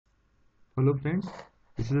Hello friends,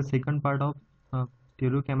 this is the second part of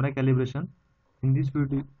stereo camera calibration. In this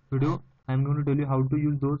video, I am going to tell you how to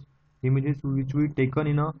use those images which we taken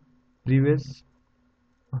in a previous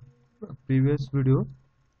previous video.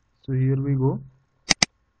 So here we go.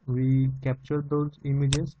 We captured those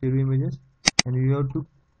images, stereo images, and we have to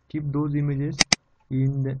keep those images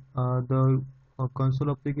in the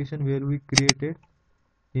console application where we created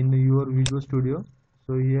in your Visual Studio.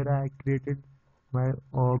 So here I created my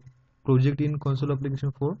project in console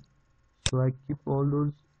application 4. So I keep all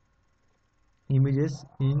those images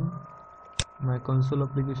in my console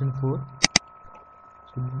application 4.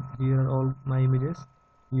 So here are all my images.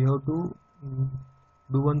 You have to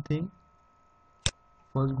do one thing.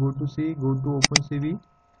 First go to opencv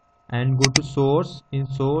and go to source. In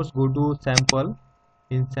source go to sample.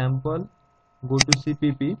 In sample go to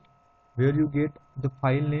cpp where you get the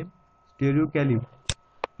file name stereo calib.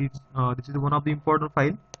 This is one of the important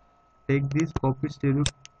file. Take this, copy stereo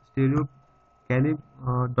calib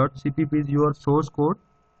 .cpp is your source code,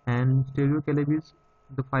 and stereo calib is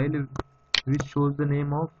the file which shows the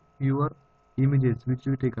name of your images which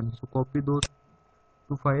you taken. So copy those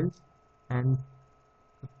two files and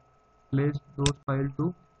place those files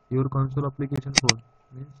to your console application code,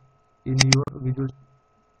 means in your Visual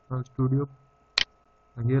Studio.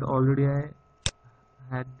 Here already I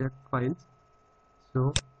had that files,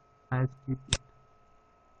 so I skip it.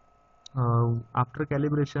 After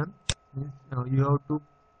calibration, means you have to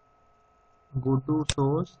go to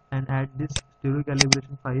source and add this stereo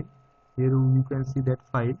calibration file. Here you can see that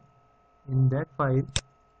file. In that file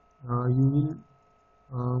you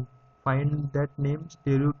will find that name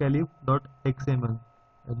stereocalib.xml.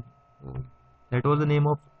 That was the name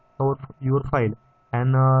of your file,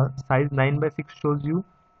 and size 9 by 6 shows you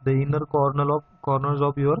the inner corners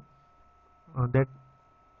of your that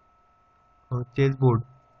chessboard.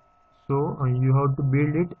 So you have to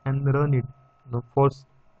build it and run it. Now first,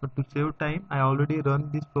 to save time, I already run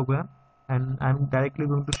this program, and I'm directly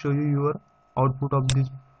going to show you your output of this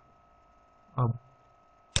uh,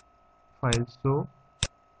 file. So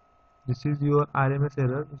this is your RMS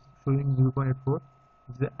error, it's showing 0.84.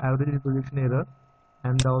 This is the average reproduction error,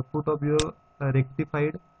 and the output of your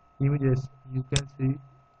rectified images you can see.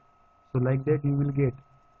 So like that you will get.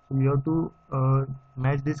 So you have to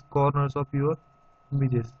match these corners of your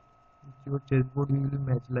images. Your chessboard you will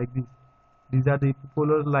match like this. These are the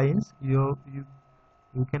epipolar lines. You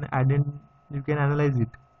can add in, you can analyze it.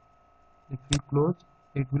 If you close,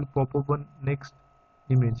 it will pop up on next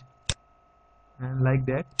image, and like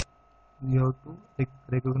that you have to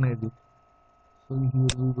recognize it. So here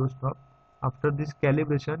we go stop. After this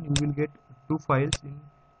calibration, you will get two files in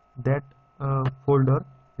that folder.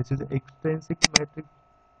 This is the extrinsic matrix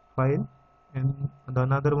file, and the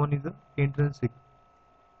another one is the intrinsic.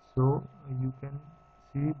 So you can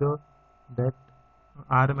see that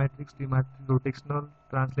R matrix, T matrix, rotational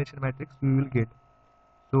translation matrix we will get.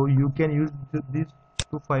 So you can use these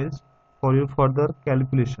two files for your further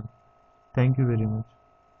calculation. Thank you very much.